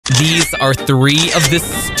These are three of the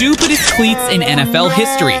stupidest cleats in NFL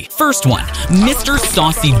history. First one, Mr.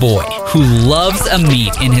 Saucy Boy, who loves a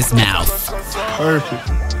meat in his mouth.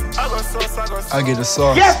 Perfect. I get a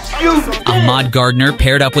sauce. Yes, you did. Ahmad Gardner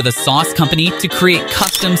paired up with a sauce company to create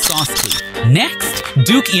custom sauce cleats. Next,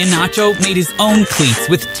 Duke Iheanacho made his own cleats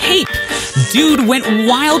with tape. Dude went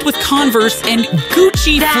wild with Converse and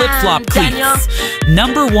Gucci flip-flop cleats.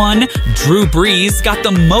 Number 1, Drew Brees got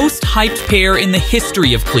the most hyped pair in the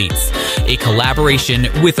history of cleats. A collaboration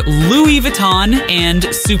with Louis Vuitton and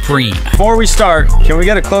Supreme. Before we start, can we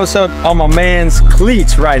get a close-up on my man's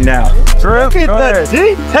cleats right now? Look at the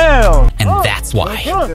detail. And that's why